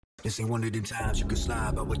This ain't one of them times you can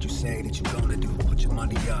slide by what you say that you gonna do. Put your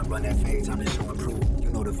money up, run that fade, time to show and prove.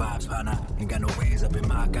 You know the vibes, partner. Ain't got no ways up in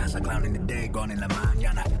my gas. I clown in the day, gone in la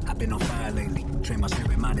mañana. I've been on fire lately. Train my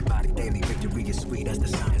spirit, mind and body daily. Victory is sweet, that's the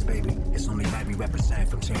science, baby. It's only right we represent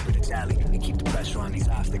from Tampa to Tally. And keep the pressure on these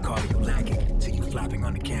eyes, they cardio lacking. Till you flopping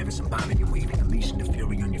on the canvas and bombing and weaving. Unleashing the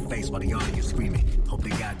fury on your face while the audience screaming. Hope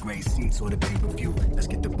they got great seats or the pay-per-view. Let's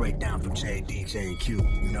get the breakdown from J, DJ, and Q.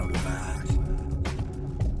 You know the vibes.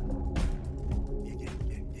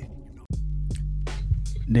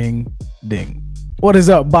 Ding, ding. What is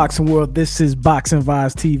up, boxing world? This is Boxing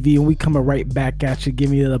Vibes TV, and we coming right back at you,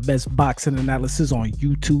 giving you the best boxing analysis on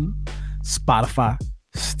YouTube, Spotify,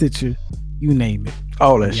 Stitcher, you name it.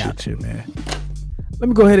 All that shit, here, man. Let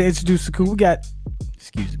me go ahead and introduce the crew. We got,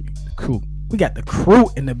 the crew. We got the crew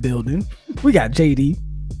in the building. We got JD.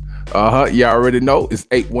 You already know it's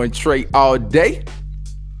 8-1 Trey all day.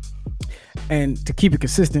 And to keep it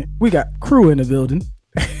consistent, we got crew in the building.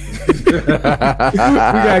 We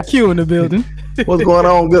got Q in the building. What's going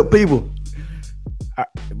on, good people?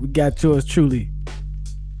 We got yours truly,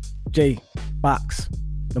 Jay Box,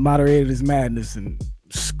 the moderator of this madness, and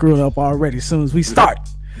screwing up already as soon as we start.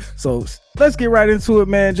 So let's get right into it,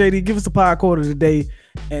 man. JD, give us the pod quote of the day,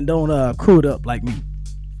 and don't crew it up like me.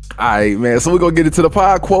 All right, man. So we're gonna get into the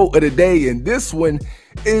pod quote of the day, and this one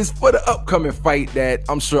is for the upcoming fight that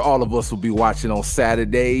I'm sure all of us will be watching on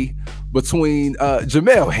Saturday between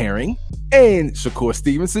Jamel Herring and Shakur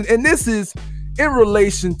Stevenson. And this is in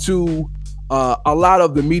relation to a lot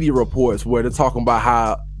of the media reports where they're talking about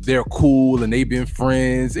how they're cool and they've been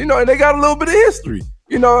friends, and they got a little bit of history.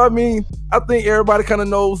 I think everybody kind of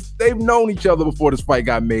knows they've known each other before this fight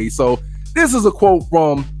got made. So this is a quote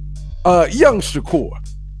from young Shakur.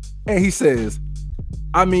 And he says,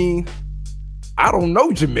 I don't know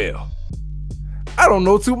Jamel. I don't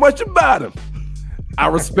know too much about him. I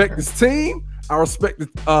respect his team. I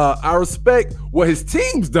respect what his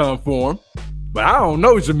team's done for him, but I don't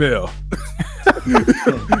know Jamel.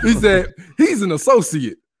 He said he's an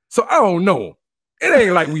associate, so I don't know him. It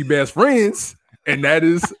ain't like we best friends, and that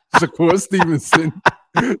is Shakur Stevenson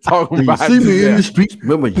talking about. See me in the streets,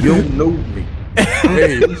 remember you don't know me.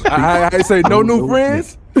 Hey, I say no new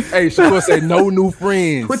friends. Hey, Shakur say no new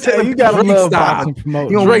friends. Hey, you gotta love boxing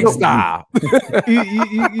promotion. Drake style.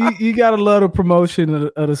 you gotta love the promotion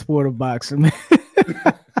of the sport of boxing.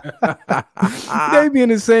 They be in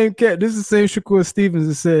the same camp. This is the same Shakur Stevens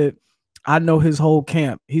that said, I know his whole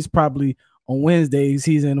camp. He's probably on Wednesdays,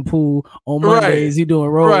 he's in the pool. On Mondays, he doing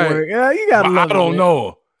road work. Yeah, you gotta love I don't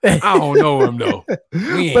know. I don't know him though.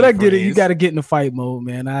 But I get it. You got to get in the fight mode,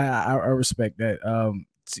 man. I respect that.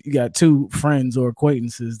 You got two friends or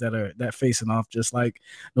acquaintances that facing off, just like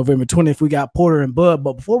November 20th. We got Porter and Bud.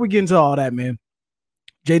 But before we get into all that, man,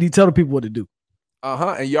 JD, tell the people what to do.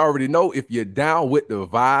 And you already know, if you're down with the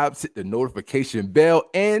vibes, hit the notification bell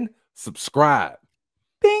and subscribe.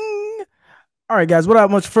 Bing. All right, guys. Without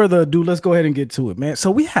much further ado, let's go ahead and get to it, man. So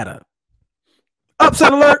we had a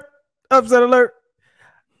upset alert. Upset alert.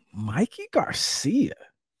 Mikey Garcia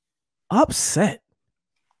upset.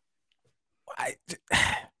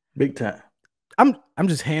 Big time. I'm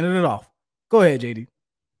just handing it off. Go ahead, JD.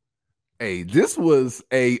 Hey, this was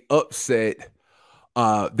a upset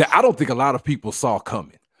that I don't think a lot of people saw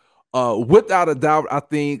coming. Without a doubt, I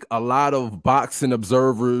think a lot of boxing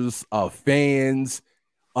observers, fans,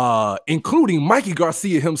 including Mikey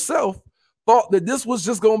Garcia himself, thought that this was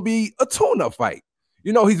just going to be a tune-up fight.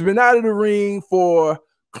 He's been out of the ring for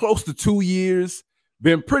close to 2 years,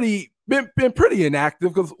 been pretty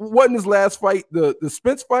inactive, because wasn't his last fight the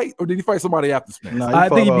Spence fight, or did he fight somebody after Spence? No, I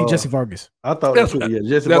think he beat Jesse Vargas. I thought Jesse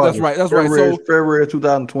Vargas. That's right. So February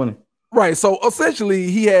 2020. Right. So essentially,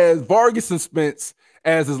 he has Vargas and Spence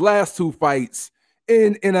as his last two fights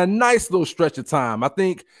in a nice little stretch of time. I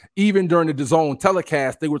think even during the DAZN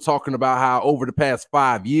telecast, they were talking about how over the past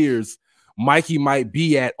 5 years, Mikey might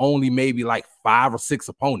be at only maybe like 5 or 6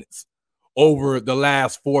 opponents over the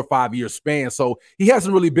last 4 or 5 year span. So he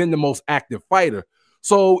hasn't really been the most active fighter.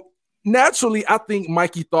 So naturally, I think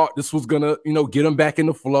Mikey thought this was gonna, get him back in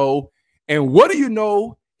the flow. And what do you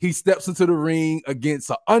know? He steps into the ring against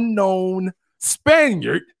an unknown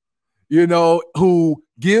Spaniard, who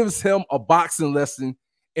gives him a boxing lesson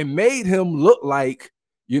and made him look like,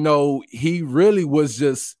 he really was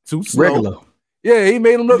just too slow. Regular. Yeah, he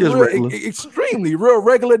made him look extremely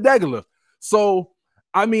regular degular. So,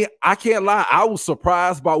 I can't lie. I was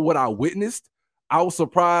surprised by what I witnessed. I was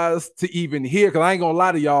surprised to even hear, because I ain't gonna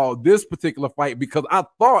lie to y'all, this particular fight, because I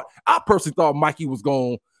personally thought Mikey was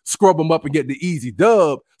gonna scrub him up and get the easy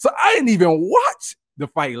dub. So I didn't even watch the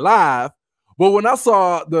fight live. But when I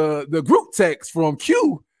saw the group text from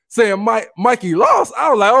Q saying Mikey lost. I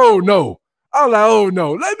was like, oh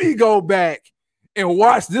no. Let me go back and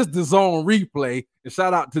watch this DAZN replay. And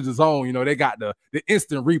shout out to DAZN. You know, they got the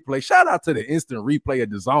instant replay. Shout out to the instant replay of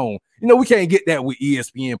DAZN. You know, we can't get that with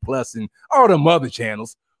ESPN Plus and all them other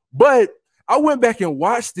channels. But I went back and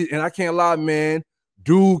watched it, and I can't lie, man.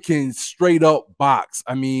 Dude can straight up box.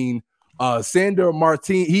 I mean, Sandor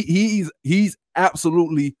Martin, he's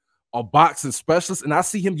absolutely a boxing specialist, and I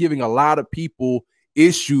see him giving a lot of people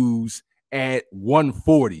issues at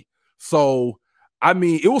 140. So, I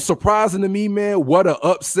mean, it was surprising to me, man, what an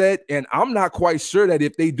upset, and I'm not quite sure that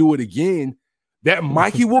if they do it again, that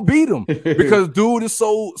Mikey will beat him because dude is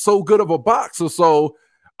so good of a boxer. So,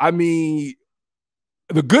 I mean,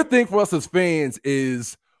 the good thing for us as fans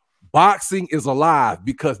is boxing is alive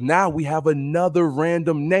because now we have another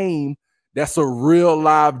random name that's a real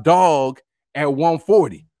live dog at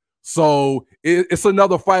 140. So it's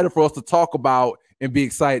another fighter for us to talk about and be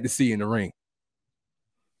excited to see in the ring.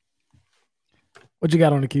 What you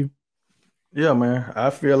got on the queue? Yeah, man.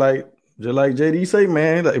 I feel like, just like JD say,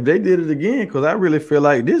 man, like if they did it again, because I really feel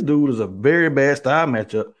like this dude is a very bad style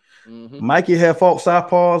matchup. Mm-hmm. Mikey had fought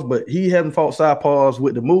southpaws, but he hasn't fought southpaws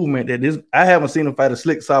with the movement that this. I haven't seen him fight a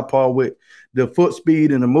slick southpaw with the foot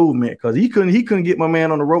speed and the movement because he couldn't get my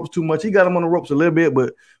man on the ropes too much. He got him on the ropes a little bit,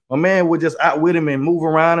 but my man would just outwit him and move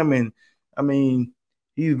around him. And I mean,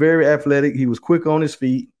 he's very athletic. He was quick on his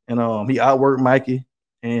feet, and he outworked Mikey.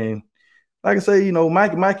 And like I say, you know,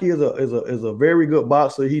 Mikey is a very good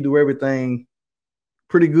boxer. He do everything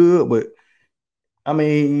pretty good, but I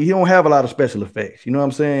mean, he don't have a lot of special effects. You know what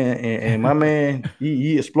I'm saying? And my man,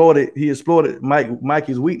 he exploited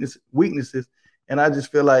Mikey's weaknesses. And I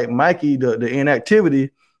just feel like Mikey, the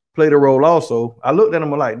inactivity played a role also. I looked at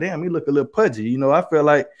him like, damn, he look a little pudgy. You know, I feel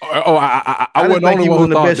like I wasn't think he was in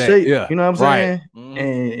the best shape. Yeah. You know what I'm saying? Mm-hmm.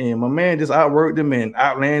 And my man just outworked him and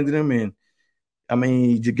outlanded him. And I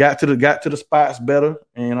mean, you got to the spots better.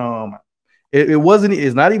 And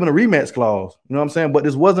it's not even a rematch clause. You know what I'm saying? But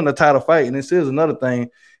this wasn't a title fight. And this is another thing.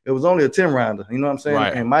 It was only a 10-rounder. You know what I'm saying?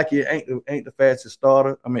 Right. And Mikey ain't the fastest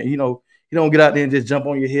starter. I mean, you know, he don't get out there and just jump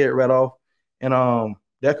on your head right off. And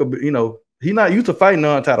that could be, you know, he's not used to fighting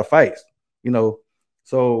non-title fights, you know.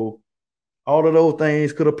 So all of those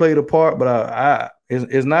things could have played a part, but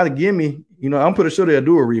it's not a gimme. You know, I'm pretty sure they'll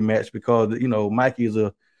do a rematch because, you know, Mikey's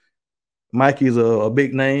a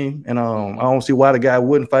big name, and I don't see why the guy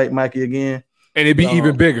wouldn't fight Mikey again. And it'd be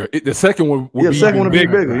even bigger. The second one would be second one would be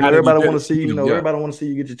bigger. You know, everybody want to see, everybody want to see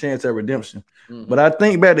you get your chance at redemption. Mm-hmm. But I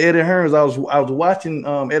think back to Eddie Hearns. I was watching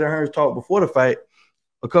Eddie Hearns talk before the fight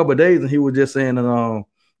a couple of days, and he was just saying that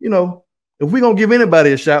you know, if we're gonna give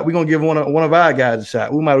anybody a shot, we're gonna give one of our guys a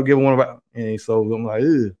shot. We might have given one of our, and so I'm like,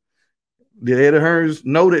 ugh. Did Eddie Hearns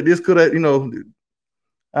know that this could have, you know,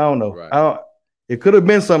 I don't know. Right. It could have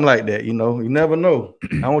been something like that, you know. You never know.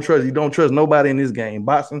 You don't trust nobody in this game.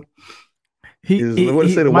 Boxing. Mikey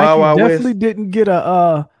definitely didn't get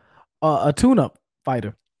a tune-up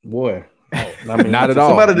fighter. Boy. I mean, not at all.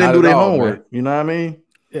 Somebody didn't do their homework. Man. You know what I mean?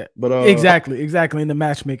 Yeah. But exactly in the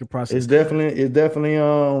matchmaking process. It's definitely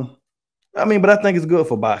I mean, but I think it's good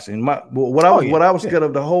for boxing. What I was scared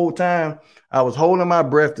of the whole time, I was holding my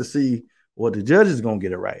breath to see what the judge is gonna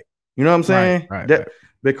get it right. You know what I'm saying? Right.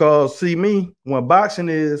 Because see me, when boxing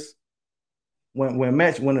is when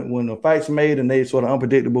the fight's made and they sort of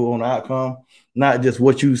unpredictable on the outcome, not just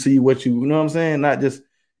what you see, you know what I'm saying? Not just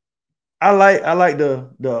I like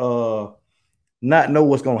the not know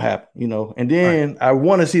what's gonna happen, you know. And then I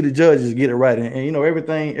want to see the judges get it right. And you know,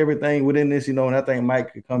 everything within this, you know, and I think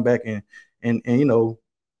Mike could come back and you know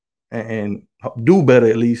and do better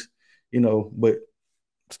at least, you know, but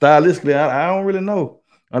stylistically, I don't really know.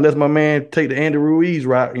 Unless my man take the Andy Ruiz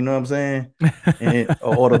route, you know what I'm saying,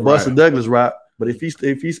 or the Buster Douglas route. But if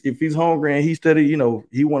he's hungry and he's steady, you know,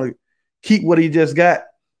 he want to keep what he just got,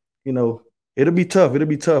 you know, it'll be tough.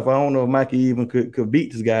 I don't know if Mikey even could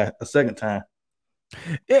beat this guy a second time.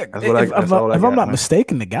 Yeah, if I'm not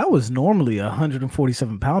mistaken, the guy was normally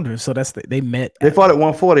 147 pounder, so they met. They fought at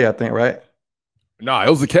 140, I think, right? No, it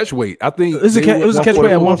was a catch weight. I think it was a catch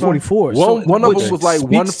weight at 144. One of them was like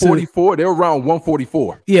 144. They were around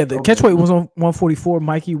 144. Yeah, the catch weight was on 144.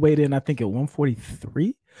 Mikey weighed in, I think, at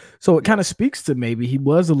 143. So it kind of speaks to maybe he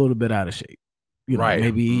was a little bit out of shape. You know,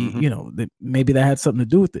 maybe you know maybe that had something to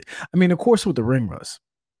do with it. I mean, of course, with the ring rust.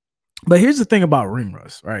 But here's the thing about ring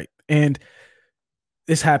rust, right? And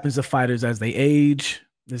this happens to fighters as they age.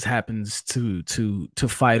 This happens to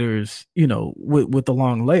fighters, you know, with the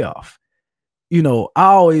long layoff. You know,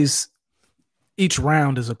 each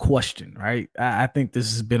round is a question, right? I think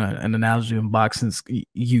this has been an analogy in boxing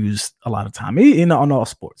used a lot of time, on all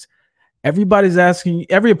sports. every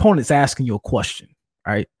opponent's asking you a question,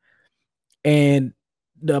 right? And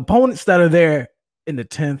the opponents that are there in the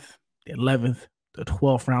 10th, the 11th, the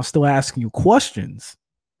 12th round still asking you questions,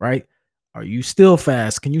 right? Are you still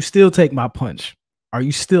fast? Can you still take my punch? Are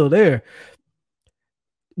you still there?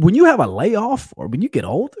 When you have a layoff or when you get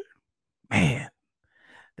older, man,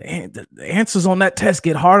 the answers on that test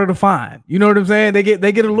get harder to find. You know what I'm saying? They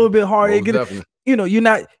get a little bit harder.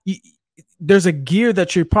 There's a gear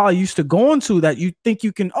that you're probably used to going to that you think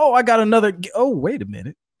you can. Oh, I got another. Oh, wait a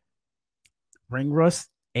minute. Ring rust,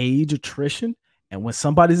 age, attrition. And when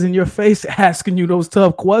somebody's in your face asking you those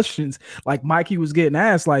tough questions, like Mikey was getting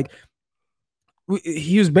asked, like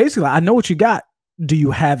he was basically like, I know what you got. Do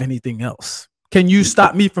you have anything else? Can you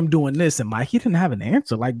stop me from doing this? And Mikey didn't have an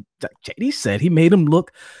answer. Like JD said, he made him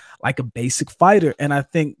look like a basic fighter. And I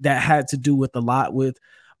think that had to do with a lot with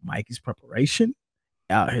Mikey's preparation,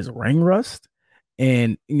 his ring rust.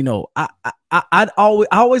 And, I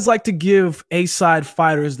always like to give A-side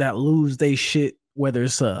fighters that lose they shit, whether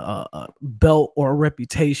it's a belt or a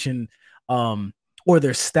reputation, or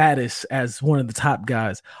their status as one of the top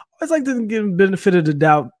guys. I always like to give them benefit of the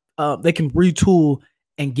doubt. They can retool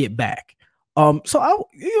and get back.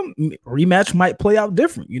 Rematch might play out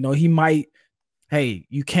different. He might, hey,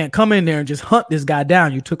 you can't come in there and just hunt this guy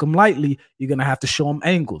down. You took him lightly. You're gonna have to show him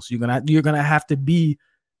angles. You're gonna have to be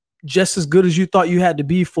just as good as you thought you had to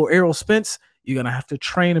be for Errol Spence. You're gonna have to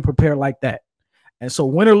train and prepare like that. And so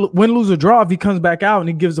win, lose, or draw, if he comes back out and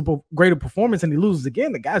he gives a greater performance and he loses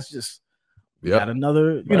again, the guy's just got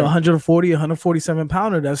another, 140, 147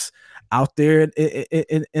 pounder that's out there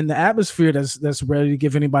in the atmosphere that's ready to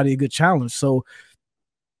give anybody a good challenge. So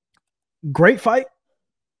great fight.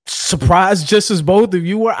 Surprised just as both of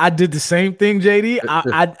you were. I did the same thing, JD.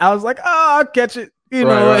 I was like, I'll catch it.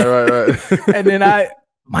 Right. And then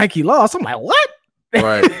Mikey lost. I'm like, what?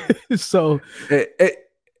 Right. So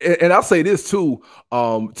and I'll say this too,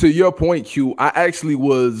 to your point, Q,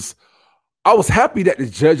 I was happy that the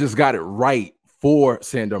judges got it right for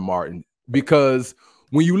Sandor Martin, because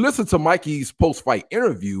when you listen to Mikey's post-fight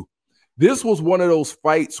interview, this was one of those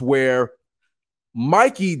fights where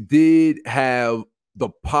Mikey did have the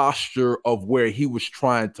posture of where he was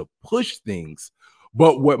trying to push things.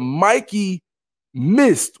 But what Mikey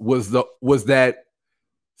missed was that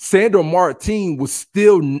Sandor Martin was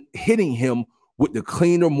still hitting him with the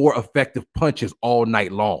cleaner, more effective punches all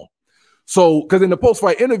night long. So, because in the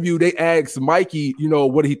post-fight interview, they asked Mikey,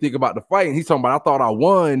 what did he think about the fight? And he's talking about, I thought I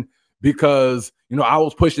won because, I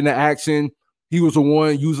was pushing the action. He was the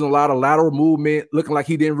one using a lot of lateral movement, looking like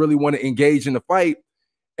he didn't really want to engage in the fight.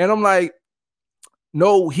 And I'm like,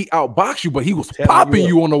 no, he outboxed you, but he was popping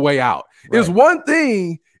you on the way out. Right. It's one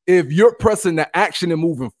thing if you're pressing the action and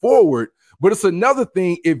moving forward, but it's another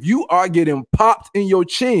thing if you are getting popped in your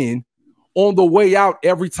chin on the way out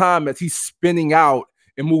every time as he's spinning out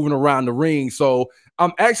and moving around the ring. So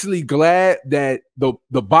I'm actually glad that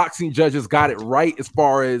the boxing judges got it right as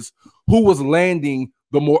far as who was landing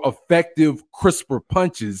the more effective, crisper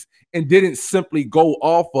punches and didn't simply go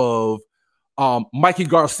off of Mikey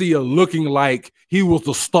Garcia looking like he was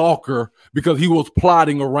the stalker because he was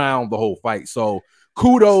plotting around the whole fight. So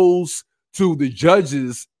kudos to the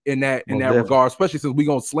judges in that regard, especially since we're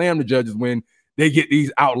going to slam the judges when they get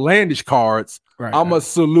these outlandish cards. Right, I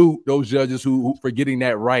must salute those judges who for getting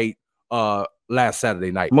that right last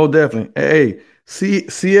Saturday night. Most definitely. Hey,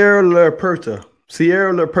 Sierra La Puerta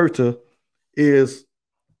is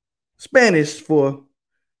Spanish for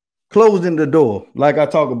closing the door, like I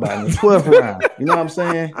talk about in the 12th round. You know what I'm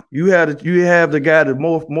saying? You have the guy, the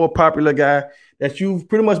more popular guy that you've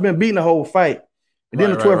pretty much been beating the whole fight. And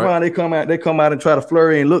then the 12th round, they come out and try to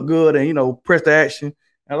flurry and look good and press the action.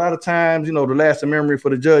 And a lot of times, the lasting memory for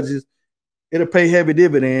the judges, it'll pay heavy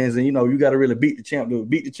dividends, and you got to really beat the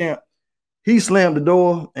champ. He slammed the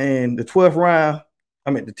door, and the 12th round,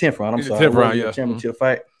 the 10th round. I'm sorry, 10th round, yeah, championship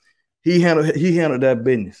fight. He handled that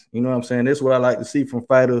business. You know what I'm saying? That's what I like to see from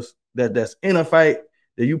fighters that's in a fight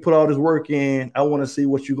that you put all this work in. I want to see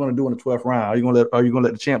what you're going to do in the 12th round. Are you going to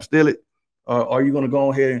let the champ steal it, or are you going to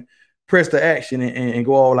go ahead and press the action and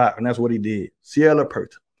go all out? And that's what he did. Sierra La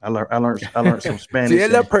Puerta. I learned some Spanish.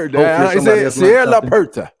 Sierra La Puerta. Sierra La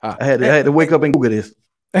Puerta. I had to wake up and Google this.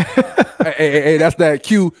 hey, that's that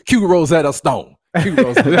Q Rosetta Stone. Q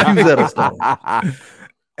Rosetta Stone.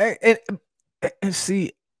 And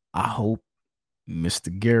see, I hope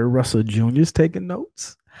Mr. Gary Russell Jr. is taking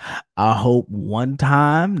notes. I hope one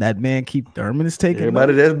time that man Keith Thurman is taking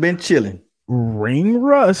everybody notes. That's been chilling. Ring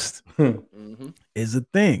rust is a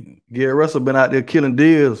thing. Gary Russell been out there killing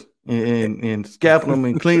deers and scalping them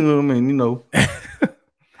and cleaning them, and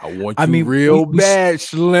I want you real bad,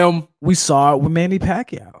 Slim. We saw it with Manny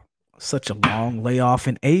Pacquiao. Such a long layoff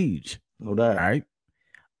in age. No doubt. Right.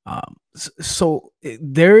 So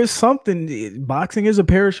there is something. Boxing is a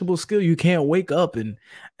perishable skill. You can't wake up and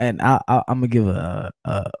I'm gonna give a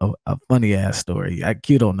funny ass story.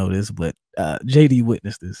 Q don't know this, but JD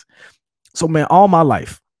witnessed this. So man, all my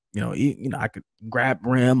life, I could grab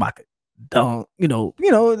rim, I could dunk,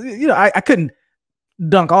 I couldn't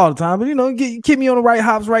dunk all the time, but keep me on the right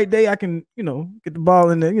hops, right day, I can, get the ball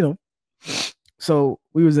in there, So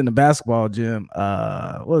we was in the basketball gym,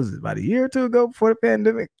 what was it, about a year or two ago before the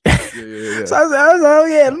pandemic? Yeah. So I was like, oh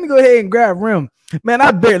yeah, let me go ahead and grab rim. Man,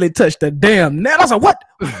 I barely touched the damn net. I was like, what?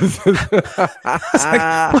 I was like,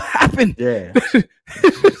 what happened? Yeah.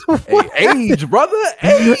 Age, brother.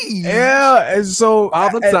 Age. Yeah. And so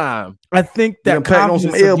all the time. I think that pack on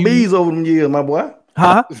some LBs over them years, my boy.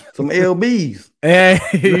 Huh? Some LBs. Hey,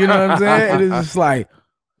 you know what I'm saying? It is just like,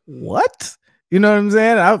 what? You know what I'm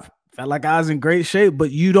saying? I felt like I was in great shape, but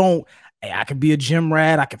I could be a gym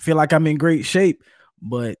rat. I can feel like I'm in great shape,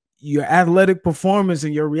 but your athletic performance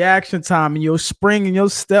and your reaction time and your spring and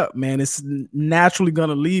your step, man, it's naturally going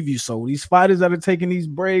to leave you. So these fighters that are taking these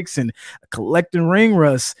breaks and collecting ring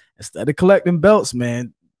rust instead of collecting belts,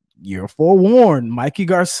 man, you're forewarned. Mikey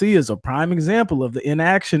Garcia is a prime example of the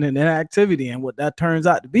inaction and inactivity and what that turns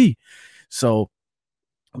out to be. So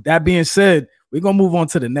with that being said, we're going to move on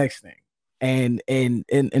to the next thing. And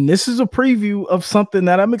this is a preview of something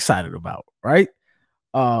that I'm excited about, right?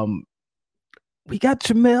 We got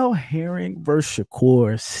Jamel Herring versus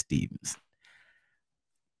Shakur Stevenson.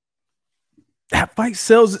 That fight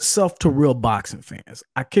sells itself to real boxing fans.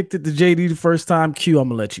 I kicked it to JD the first time. Q, I'm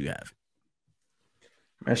gonna let you have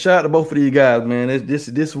it. Man, shout out to both of these guys, man. This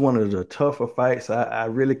is one of the tougher fights. I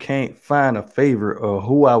really can't find a favorite of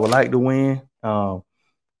who I would like to win.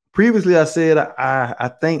 Previously, I said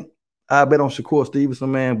I think I bet on Shakur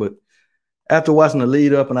Stevenson, man, but after watching the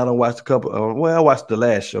lead up, and I don't watch I watched the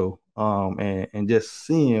last show, and just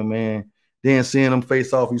seeing him, man, then seeing them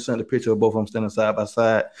face off. You sent a picture of both of them standing side by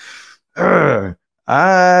side. If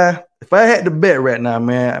I had to bet right now,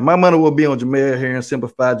 man, my money would be on Jamel Herring,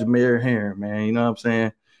 simplified Jamel Herring, man. You know what I'm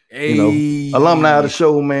saying? Hey. Alumni of the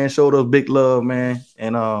show, man, showed us big love, man.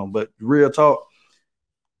 And but real talk,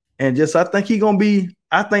 and just I think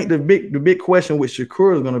the big question with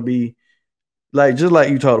Shakur is gonna be just like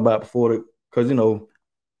you talked about before, because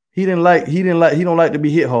he don't like to be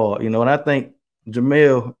hit hard, and I think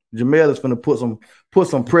Jamel is going to put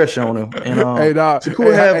some pressure on him. And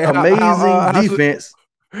Shakur have amazing defense.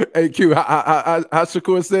 Hey Q, how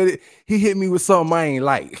Shakur said it, he hit me with something I ain't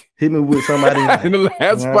like. Hit me with somebody in the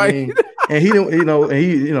last fight. I mean? And he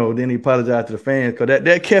don't, then he apologized to the fans because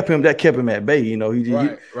that kept him at bay.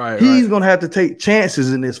 He's gonna have to take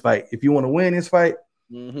chances in this fight. If you want to win this fight,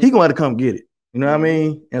 he's gonna have to come get it. You know what I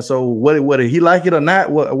mean? And so whether he like it or not,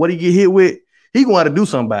 what he get hit with, he gonna have to do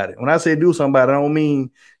something about it. When I say do something about it, I don't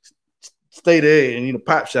mean stay there and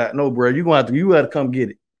pop shot. No, bro, you have to come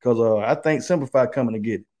get it, because I think Simplified coming to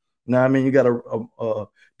get it. You know what I mean? You got a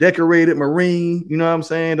decorated Marine. You know what I'm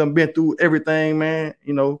saying? Done been through everything, man.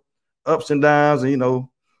 Ups and downs, and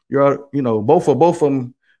both of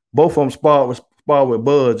them sparred with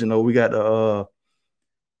Buds. We got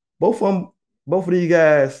both of these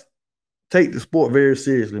guys take the sport very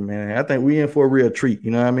seriously, man. I think we in for a real treat.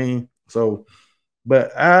 You know what I mean? So,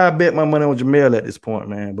 but I bet my money on Jamel at this point,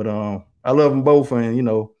 man. But I love them both, and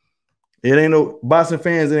it ain't no boxing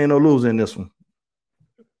fans. It ain't no loser in this one.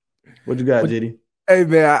 What you got, JD? Hey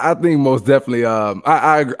man, I think most definitely.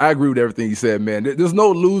 I agree with everything you said, man. There's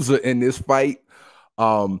no loser in this fight.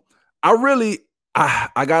 I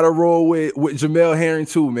gotta roll with Jamel Herring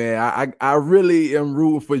too, man. I really am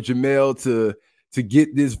rooting for Jamel to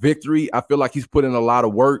get this victory. I feel like he's put in a lot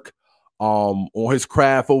of work on his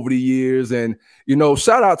craft over the years. And,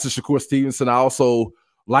 shout out to Shakur Stevenson. I also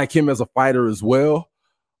like him as a fighter as well.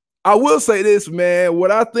 I will say this, man,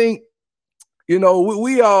 what I think,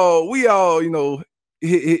 we all,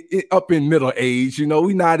 up in middle age,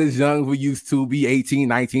 we not as young as we used to be, 18,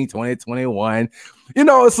 19, 20, 21,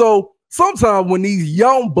 so sometimes when these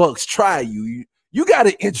young bucks try you got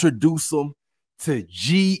to introduce them to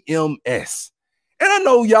GMS. And I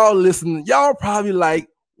know y'all listening, y'all probably like,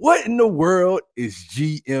 what in the world is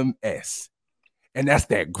GMS? And that's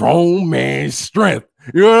that grown man strength.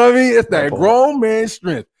 You know what I mean? It's that grown man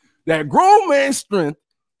strength. That grown man strength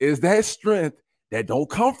is that strength that don't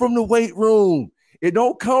come from the weight room. It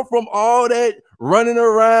don't come from all that running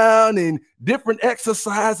around and different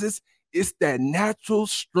exercises. It's that natural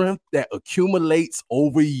strength that accumulates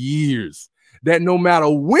over years. That no matter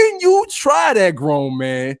when you try that grown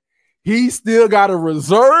man, he still got a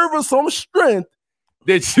reserve of some strength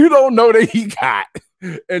that you don't know that he got.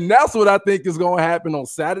 And that's what I think is going to happen on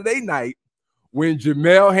Saturday night when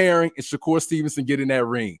Jamel Herring and Shakur Stevenson get in that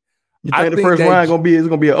ring. You think the first round is going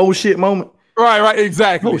to be an oh shit moment? Right,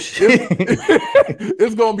 exactly. Oh, shit.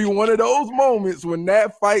 It's going to be one of those moments when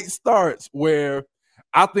that fight starts where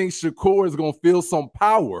I think Shakur is going to feel some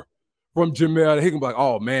power from Jamel. He can be like,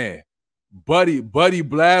 oh, man, buddy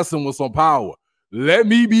blasting with some power. Let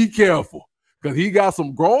me be careful because he got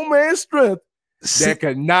some grown man strength that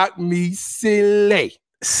can knock me silly.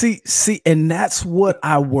 See, and that's what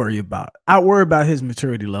I worry about. I worry about his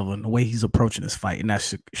maturity level and the way he's approaching this fight, and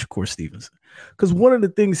that's Shakur Stevenson. Because one of the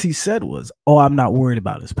things he said was, "Oh, I'm not worried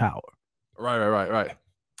about his power." Right.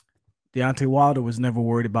 Deontay Wilder was never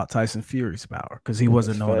worried about Tyson Fury's power because he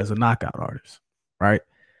wasn't known as a knockout artist, right?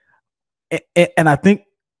 And I think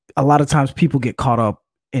a lot of times people get caught up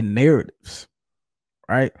in narratives,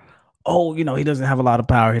 right? Oh, he doesn't have a lot of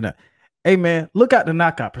power. Hey, man, look at the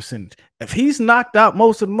knockout percentage. If he's knocked out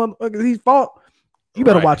most of the motherfuckers he fought, you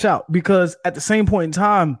better watch out because at the same point in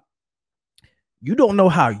time, you don't know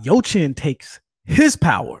how Yochin takes his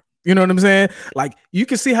power. You know what I'm saying? Like, you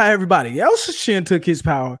can see how everybody else's chin took his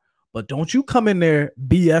power, but don't you come in there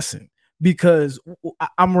BSing because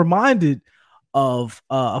I'm reminded of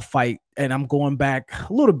a fight, and I'm going back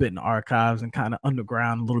a little bit in the archives and kind of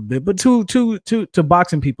underground a little bit, but to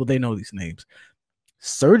boxing people, they know these names.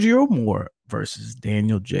 Sergio Moore versus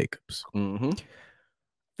Daniel Jacobs. Mm-hmm.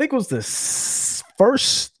 I think it was the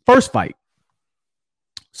first fight.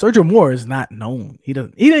 Sergio Moore is not known. He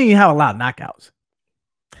didn't even have a lot of knockouts.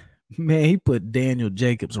 Man, he put Daniel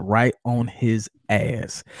Jacobs right on his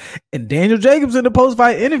ass. And Daniel Jacobs in the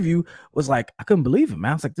post-fight interview was like, I couldn't believe it,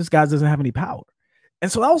 man. I was like, this guy doesn't have any power.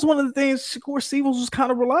 And so that was one of the things Shakur Stevens was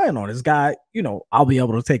kind of relying on. This guy, I'll be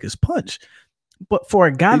able to take his punch. But for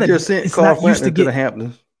a guy that just sent Carl Frampton to the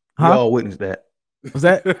Hamptons, we all witnessed that. Was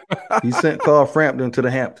that? He sent Carl Frampton to the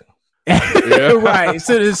Hamptons. Right.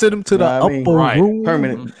 Sent him to the upper room.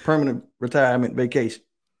 Permanent retirement vacation.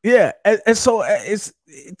 Yeah. And so it's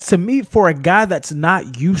to me, for a guy that's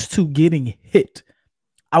not used to getting hit,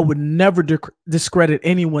 I would never discredit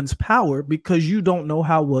anyone's power because you don't know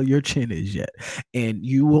how well your chin is yet. And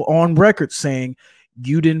you were on record saying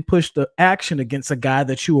you didn't push the action against a guy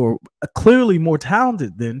that you were clearly more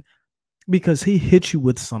talented than because he hit you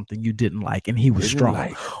with something you didn't like and he was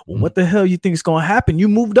strong. Well, what the hell you think is going to happen? You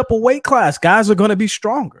moved up a weight class. Guys are going to be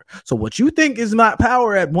stronger. So what you think is not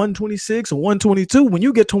power at 126 or 122, when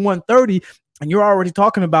you get to 130 and you're already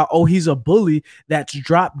talking about, oh, he's a bully that's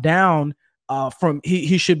dropped down from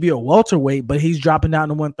he should be a welterweight, but he's dropping down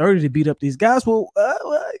to 130 to beat up these guys. Well,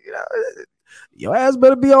 your ass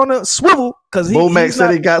better be on a swivel because Max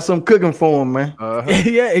said he got some cooking for him, man.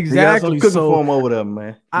 Yeah, exactly. He got some cooking for him over there,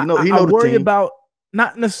 man. I worry about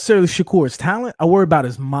not necessarily Shakur's talent. I worry about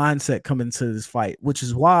his mindset coming into this fight, which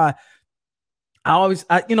is why I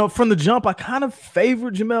from the jump, I kind of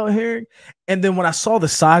favored Jamel Herring. And then when I saw the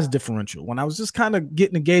size differential, when I was just kind of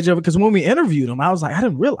getting a gauge of it, because when we interviewed him, I was like, I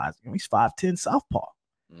didn't realize he's 5'10" southpaw.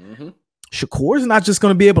 Mm-hmm. Shakur's not just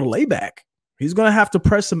going to be able to lay back. He's going to have to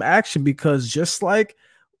press some action because just like,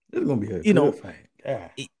 it's going to be a good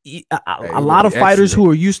fight. A lot of fighters who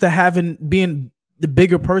are used to being the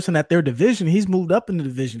bigger person at their division, he's moved up in the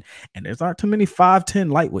division, and there's not too many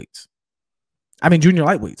 5'10" lightweights. I mean, junior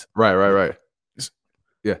lightweights. Right.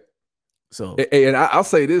 Yeah. So, and I'll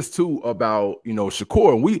say this too about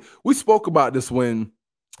Shakur. And we spoke about this when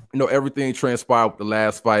everything transpired with the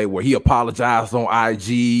last fight where he apologized on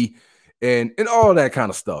IG and all that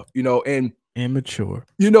kind of stuff. And immature.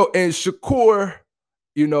 And Shakur,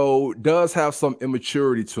 does have some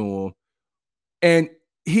immaturity to him, and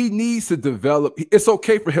he needs to develop. It's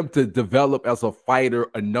okay for him to develop as a fighter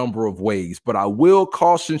a number of ways, but I will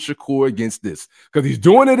caution Shakur against this because he's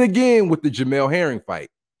doing it again with the Jamel Herring fight.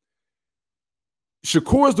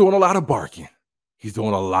 Shakur's doing a lot of barking. He's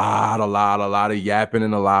doing a lot of yapping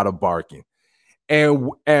and a lot of barking.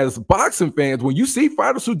 And as boxing fans, when you see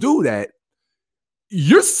fighters who do that,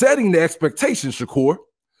 you're setting the expectation, Shakur.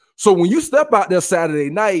 So when you step out there Saturday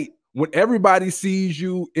night, when everybody sees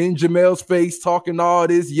you in Jamel's face talking all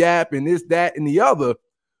this yap and this, that, and the other,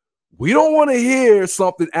 we don't want to hear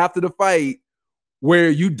something after the fight where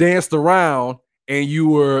you danced around and you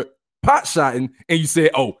were pot-shotting and you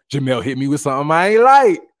said, oh, Jamel hit me with something I ain't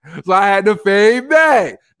like, so I had to fade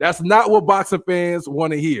back. That's not what boxing fans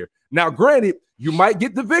want to hear. Now, granted, you might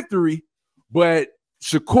get the victory, but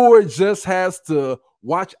Shakur just has to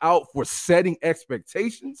watch out for setting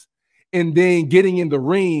expectations and then getting in the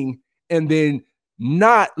ring and then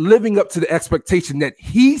not living up to the expectation that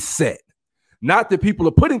he set. Not that people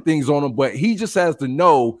are putting things on him, but he just has to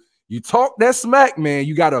know you talk that smack, man,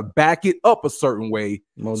 you got to back it up a certain way.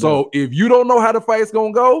 So if you don't know how the fight's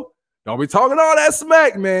going to go, don't be talking all that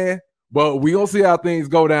smack, man. But we going to see how things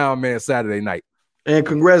go down, man, Saturday night. And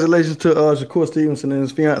congratulations to Shakur Stevenson and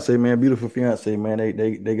his fiance, man. Beautiful fiance, man.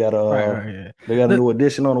 They got a they got a new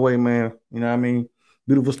addition on the way, man. You know what I mean?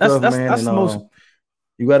 Beautiful stuff, man. That's the most.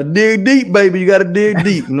 You got to dig deep, baby. You got to dig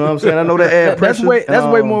deep. You know what I'm saying? I know that add pressure.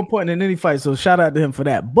 That's way more important than any fight. So shout out to him for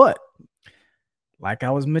that. But like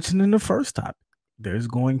I was mentioning in the first topic, there's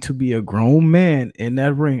going to be a grown man in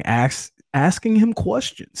that ring asking him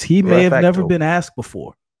questions he may have never been asked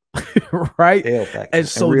before. Right? And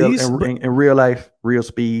so in real life, real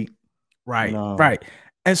speed. Right. Right.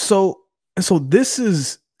 And so this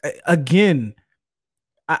is, again,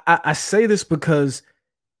 I say this because,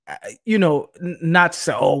 you know, not to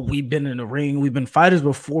say, oh, we've been in the ring, we've been fighters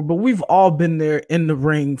before, but we've all been there in the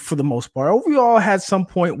ring for the most part. We all had some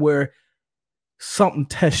point where something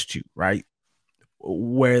tests you, right?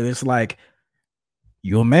 Where it's like,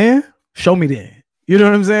 you a man? Show me then. You know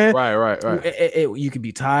what I'm saying? Right. You could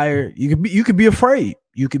be tired. You could be afraid.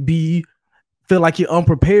 You could feel like you're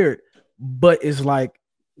unprepared. But it's like,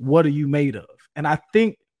 what are you made of? And I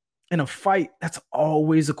think in a fight, that's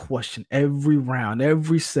always a question. Every round,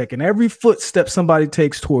 every second, every footstep somebody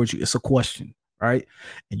takes towards you, it's a question, right?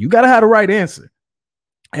 And you got to have the right answer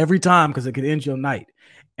every time because it could end your night.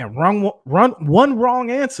 And one wrong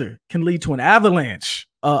answer can lead to an avalanche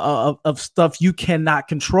of stuff you cannot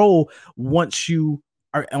control once you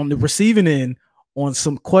are on the receiving end on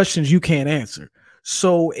some questions you can't answer.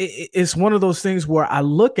 So it's one of those things where I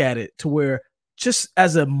look at it to where just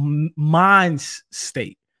as a mind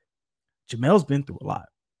state, Jamel's been through a lot.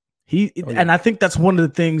 And I think that's one of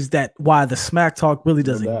the things that why the smack talk really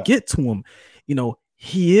doesn't get to him. You know,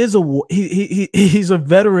 he is he's a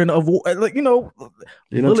veteran of war, like, you know,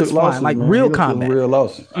 took losses, like man. Real combat, real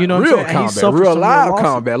losses. You know, real combat, real live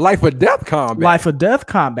combat, life or death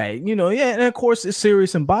combat. You know, yeah, and of course it's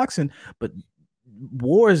serious in boxing, but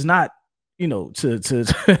war is not, you know, to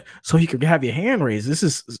so you can have your hand raised. This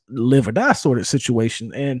is live or die sort of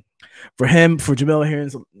situation, and for Jamel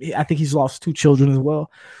Herring, I think he's lost 2 children as well.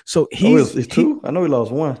 So it's 2. I know he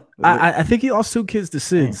lost 1. I think he lost 2 kids to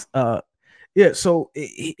SIDS. Yeah, so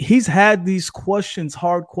he's had these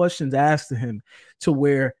hard questions asked to him, to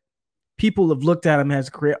where people have looked at him as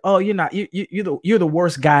a career. Oh, you're the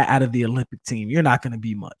worst guy out of the Olympic team. You're not going to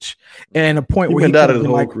be much. And a point where he died of his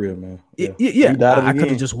whole career, man. Yeah. I could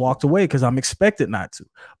have just walked away because I'm expected not to.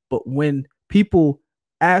 But when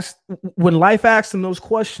life asked him those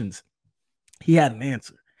questions, he had an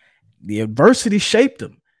answer. The adversity shaped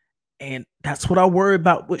him. And that's what I worry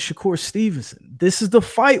about with Shakur Stevenson. This is the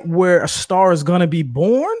fight where a star is going to be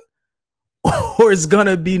born or it's going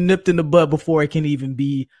to be nipped in the bud before it can even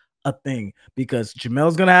be a thing. Because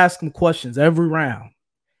Jamel's going to ask him questions every round.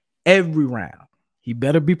 Every round. He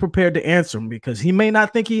better be prepared to answer them because he may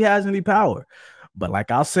not think he has any power. But like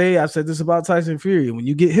I've said this about Tyson Fury. When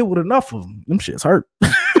you get hit with enough of them shits hurt.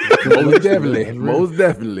 Most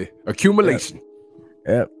definitely. Accumulation.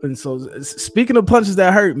 Yeah, and so speaking of punches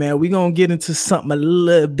that hurt, man, we're going to get into something a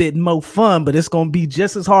little bit more fun, but it's going to be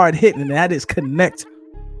just as hard hitting, and that is connect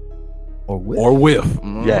or whiff.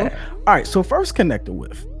 Mm-hmm. Yeah. All right, so first connect or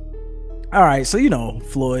whiff. All right, so, you know,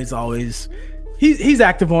 Floyd's always, he's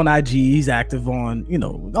active on IG, he's active on, you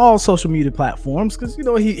know, all social media platforms because, you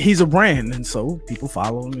know, he's a brand, and so people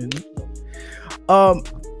follow him. And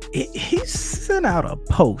he sent out a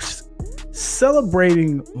post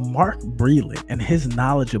celebrating Mark Breland and his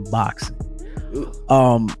knowledge of boxing,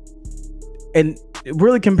 and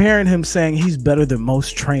really comparing him, saying he's better than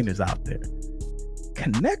most trainers out there.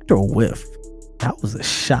 Connect or whiff? That was a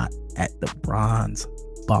shot at the Bronze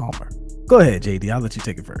Bomber. Go ahead, JD. I'll let you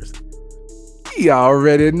take it first. You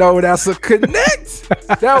already know that's a connect.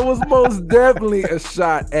 That was most definitely a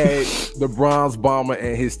shot at the Bronze Bomber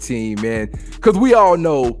and his team, man. Because we all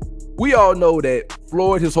know that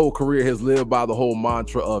Floyd, his whole career, has lived by the whole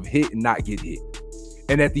mantra of hit and not get hit.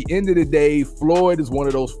 And at the end of the day, Floyd is one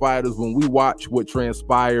of those fighters, when we watch what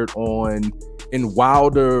transpired in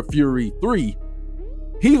Wilder Fury 3,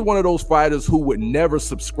 he's one of those fighters who would never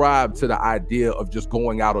subscribe to the idea of just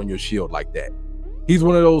going out on your shield like that. He's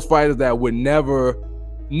one of those fighters that would never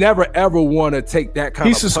ever want to take that kind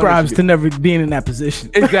of punishment. He subscribes to never being in that position.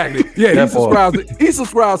 Exactly. Yeah, he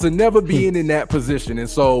subscribes to never being in that position. And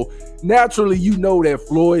so naturally, you know that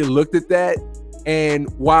Floyd looked at that. And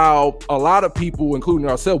while a lot of people, including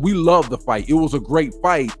ourselves, we love the fight, it was a great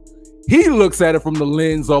fight, he looks at it from the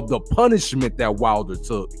lens of the punishment that Wilder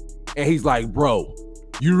took. And he's like, bro,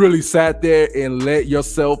 You really sat there and let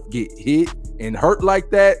yourself get hit and hurt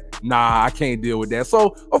like that? Nah, I can't deal with that.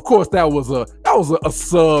 So of course that was a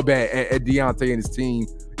sub at Deontay and his team,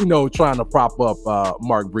 you know, trying to prop up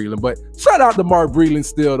Mark Breland. But shout out to Mark Breland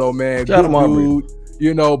still though, man. Shout out to Mark Breland.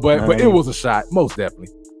 You know, but it was a shot, most definitely.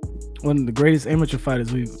 One of the greatest amateur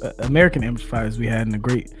fighters American amateur fighters we had, and a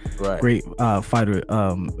great fighter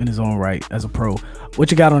in his own right as a pro. What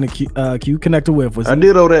you got on the Q Connected with? I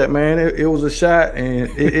did all that, man. It was a shot, and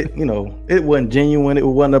it you know, it wasn't genuine. It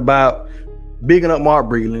wasn't about bigging up Mark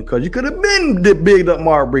Breland, because you could have been bigged up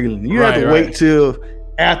Mark Breland. You had to wait till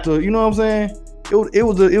after, you know what I'm saying? It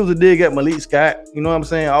was a dig at Malik Scott, you know what I'm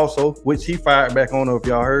saying? Also, which he fired back on. If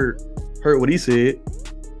y'all heard what he said.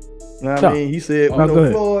 You know what I mean? He said,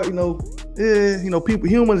 Floyd, people,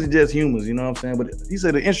 humans are just humans, you know what I'm saying? But he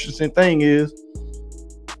said the interesting thing is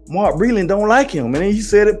Mark Breland don't like him, and he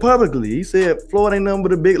said it publicly. He said Floyd ain't nothing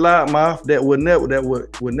but a big loudmouth that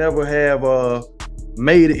would never have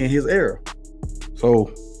made it in his era.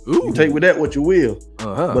 So you take with that what you will.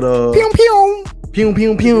 But pew pew pew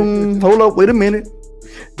pew pew. Hold up, wait a minute.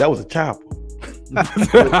 That was a chopper.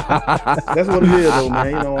 That's what it is, though,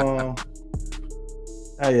 man. You know.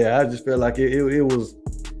 I just felt like it was,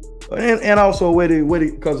 and also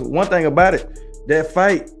because one thing about it, that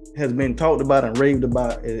fight has been talked about and raved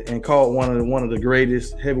about and called one of the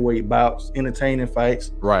greatest heavyweight bouts, entertaining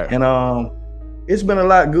fights. Right. And it's been a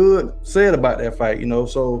lot good said about that fight, you know.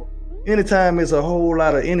 So anytime it's a whole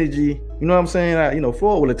lot of energy, you know what I'm saying?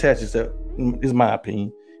 Floyd will attach himself, is my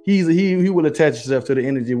opinion. He will attach himself to the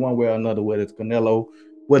energy one way or another, whether it's Canelo,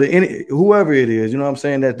 whoever it is, you know what I'm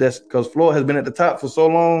saying? That's because Floyd has been at the top for so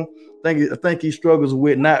long. I think he struggles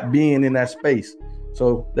with not being in that space.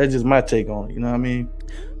 So that's just my take on it. You know what I mean?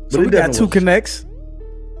 But so we got two connects.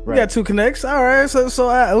 Right. We got two connects. All right. So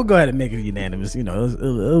we'll go ahead and make it unanimous. You know,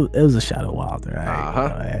 it was a shot of Wilder.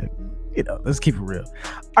 Right? Let's keep it real.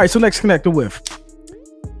 All right. So next connector with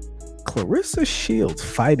Claressa Shields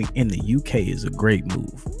fighting in the UK is a great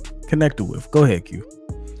move. Connector with. Go ahead, Q.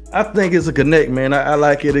 I think it's a connect, man. I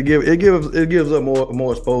like it. It gives her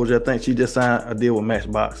more exposure. I think she just signed a deal with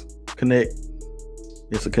Matchbox. Connect.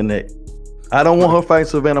 It's a connect. I don't want her fighting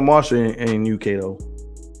Savannah Marshall in UK though.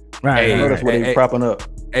 Right. I know that's what he's propping up.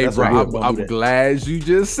 Hey, bro, I'm glad you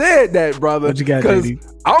just said that, brother. What you got,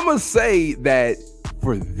 JD? I'm gonna say that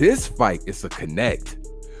for this fight, it's a connect,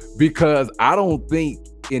 because I don't think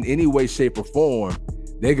in any way, shape, or form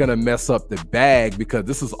they're gonna mess up the bag, because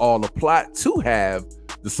this is all a plot to have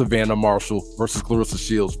the Savannah Marshall versus Claressa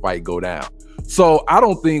Shields fight go down. So I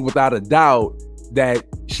don't think without a doubt that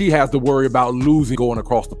she has to worry about losing going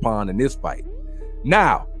across the pond in this fight.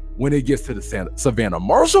 Now, when it gets to the Savannah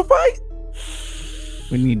Marshall fight,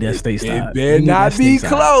 we need that state side. It better not be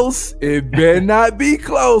close. It better not be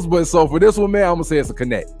close. But so for this one, man, I'm gonna say it's a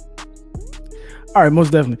connect. All right,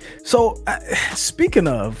 most definitely. So speaking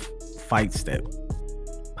of fights that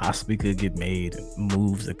possibly could get made,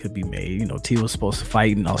 moves that could be made. You know, T was supposed to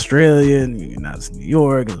fight in Australia, and now it's New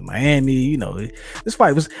York, it was Miami. You know, this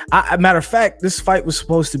fight was. Matter of fact, this fight was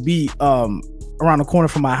supposed to be around the corner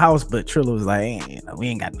from my house, but Trilla was like, we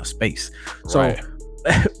ain't got no space. So, right.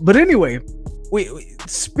 But anyway, we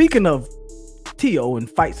speaking of T.O. and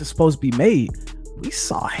fights that's supposed to be made, we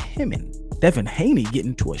saw him and Devin Haney get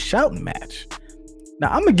into a shouting match. Now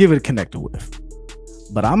I'm gonna give it a connector with,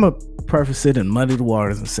 but I'm gonna preface it and muddy the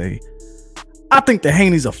waters and say, I think the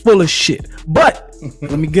Haneys are full of shit. But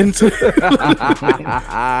let me get into it.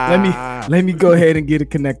 let me go ahead and get a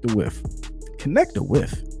connector with. Connector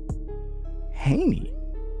with Haney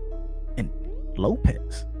and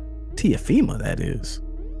Lopez, Teofimo that is,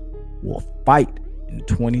 will fight in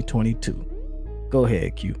 2022. Go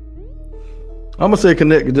ahead, Q. I'm gonna say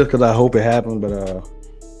connect just because I hope it happened, but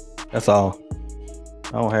that's all.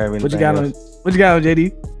 I don't have anything. What you got on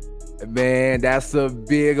JD? Man, that's a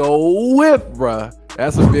big old whiff, bruh.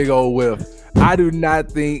 That's a big old whiff. I do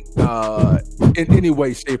not think in any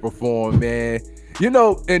way, shape, or form, man. You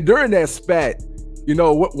know, and during that spat, you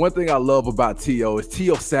know, one thing I love about T.O. is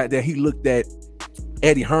T.O. sat there, he looked at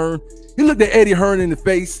Eddie Hearn. He looked at Eddie Hearn in the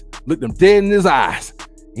face, looked him dead in his eyes.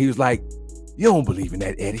 He was like, you don't believe in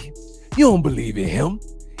that, Eddie. You don't believe in him.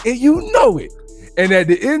 And you know it. And at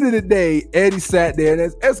the end of the day, Eddie sat there,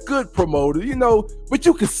 and as good promoter, you know, but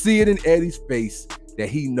you could see it in Eddie's face that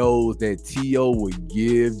he knows that T.O. would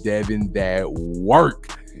give Devin that work.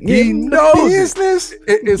 He knows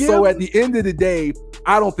it. And so at the end of the day,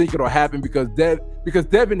 I don't think it'll happen because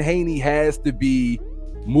Devin Haney has to be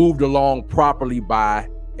moved along properly by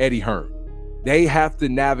Eddie Hearn. They have to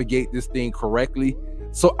navigate this thing correctly.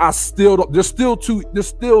 So I still don't, they're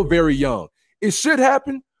still very young. It should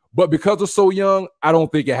happen, But because they're so young, I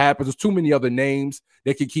don't think it happens. There's too many other names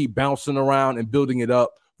that can keep bouncing around and building it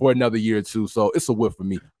up for another year or two. So it's a whiff for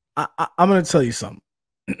me. I'm going to tell you something,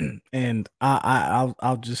 and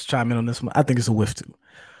I'll just chime in on this one. I think it's a whiff too.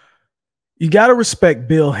 You got to respect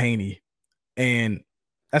Bill Haney, and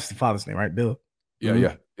that's the father's name, right? Bill.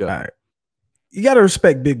 Yeah. All right. You got to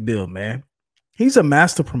respect Big Bill, man. He's a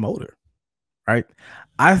master promoter, right?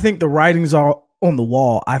 I think the writings are on the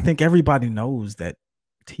wall. I think everybody knows that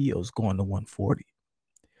Tio's going to 140.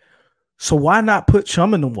 So why not put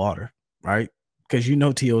chum in the water, right? Because you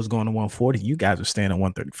know Tio's going to 140. You guys are staying at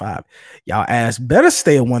 135. Y'all ass better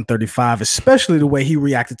stay at 135, especially the way he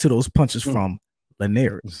reacted to those punches from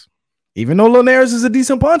Linares. Even though Linares is a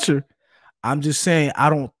decent puncher, I'm just saying I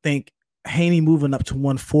don't think Haney moving up to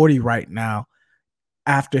 140 right now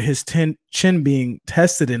after his chin being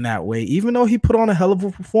tested in that way, even though he put on a hell of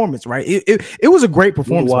a performance, right? It was a great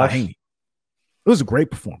performance by Haney. It was a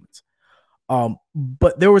great performance.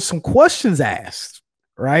 But there were some questions asked,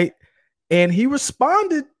 right? And he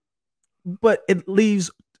responded, but it leads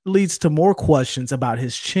to more questions about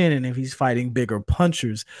his chin and if he's fighting bigger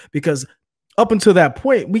punchers. Because up until that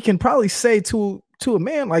point, we can probably say to a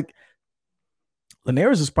man like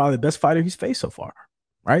Linares is probably the best fighter he's faced so far,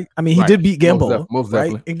 right? I mean, he did beat Gamboa, most right?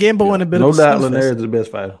 definitely. And Gamboa in a bit no of doubt, Linares is the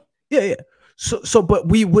best fighter. Yeah. So, but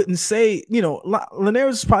we wouldn't say,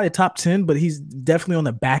 Linares is probably top 10, but he's definitely on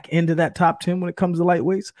the back end of that top 10 when it comes to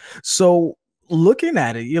lightweights. So looking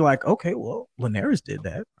at it, you're like, okay, well, Linares did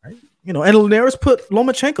that, right? And Linares put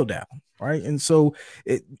Lomachenko down, right? And so,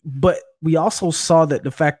 but we also saw that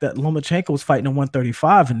the fact that Lomachenko was fighting at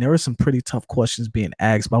 135, and there were some pretty tough questions being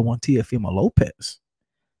asked by one Teofimo Lopez.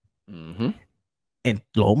 Mm-hmm. And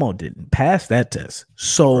Lomo didn't pass that test.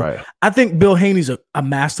 So I think Bill Haney's a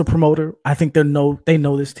master promoter. I think they know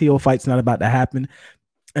this Tio fight's not about to happen.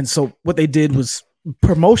 And so what they did was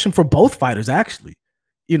promotion for both fighters, actually.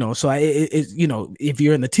 So if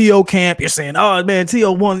you're in the Tio camp, you're saying, oh man,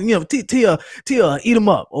 Tio won, Tio eat him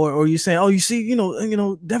up. Or you're saying, oh, you see,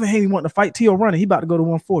 Devin Haney wanting to fight Tio running. He about to go to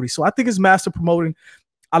 140. So I think it's master promoting.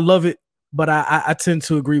 I love it, but I tend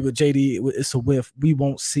to agree with JD. It's a whiff. We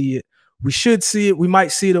won't see it. We should see it. We might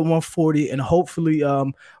see it at 140, and hopefully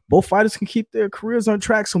both fighters can keep their careers on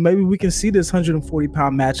track. So maybe we can see this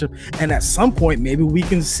 140-pound matchup, and at some point, maybe we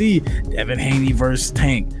can see Devin Haney versus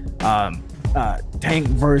Tank, Tank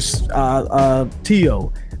versus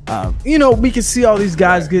Tio. We can see all these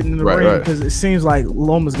guys getting in the ring because it seems like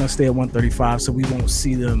Loma's going to stay at 135, so we won't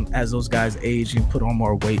see them as those guys age and put on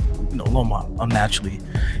more weight. Loma unnaturally,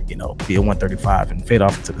 be at 135 and fade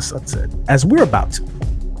off into the sunset, as we're about to.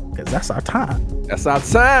 Because that's our time. That's our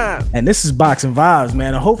time. And this is Boxing Vibes,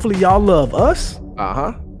 man. And hopefully y'all love us.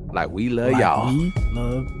 Like we love y'all. We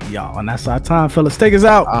love y'all. And that's our time, fellas. Take us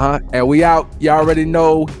out. And we out. Y'all already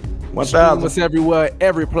know. Stream 1,000. us everywhere,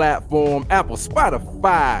 every platform. Apple,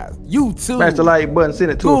 Spotify, YouTube. Smash the like button.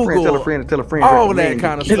 Send it to Google, a friend. Tell a friend. Tell a friend. All that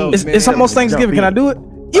kind of stuff, man. It's almost Thanksgiving. Can I do it?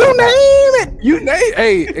 You name it. You name it.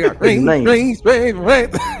 Hey, green. Hey,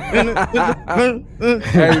 man,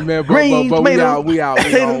 but we out. We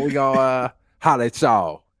gonna holler at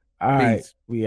y'all. All right. We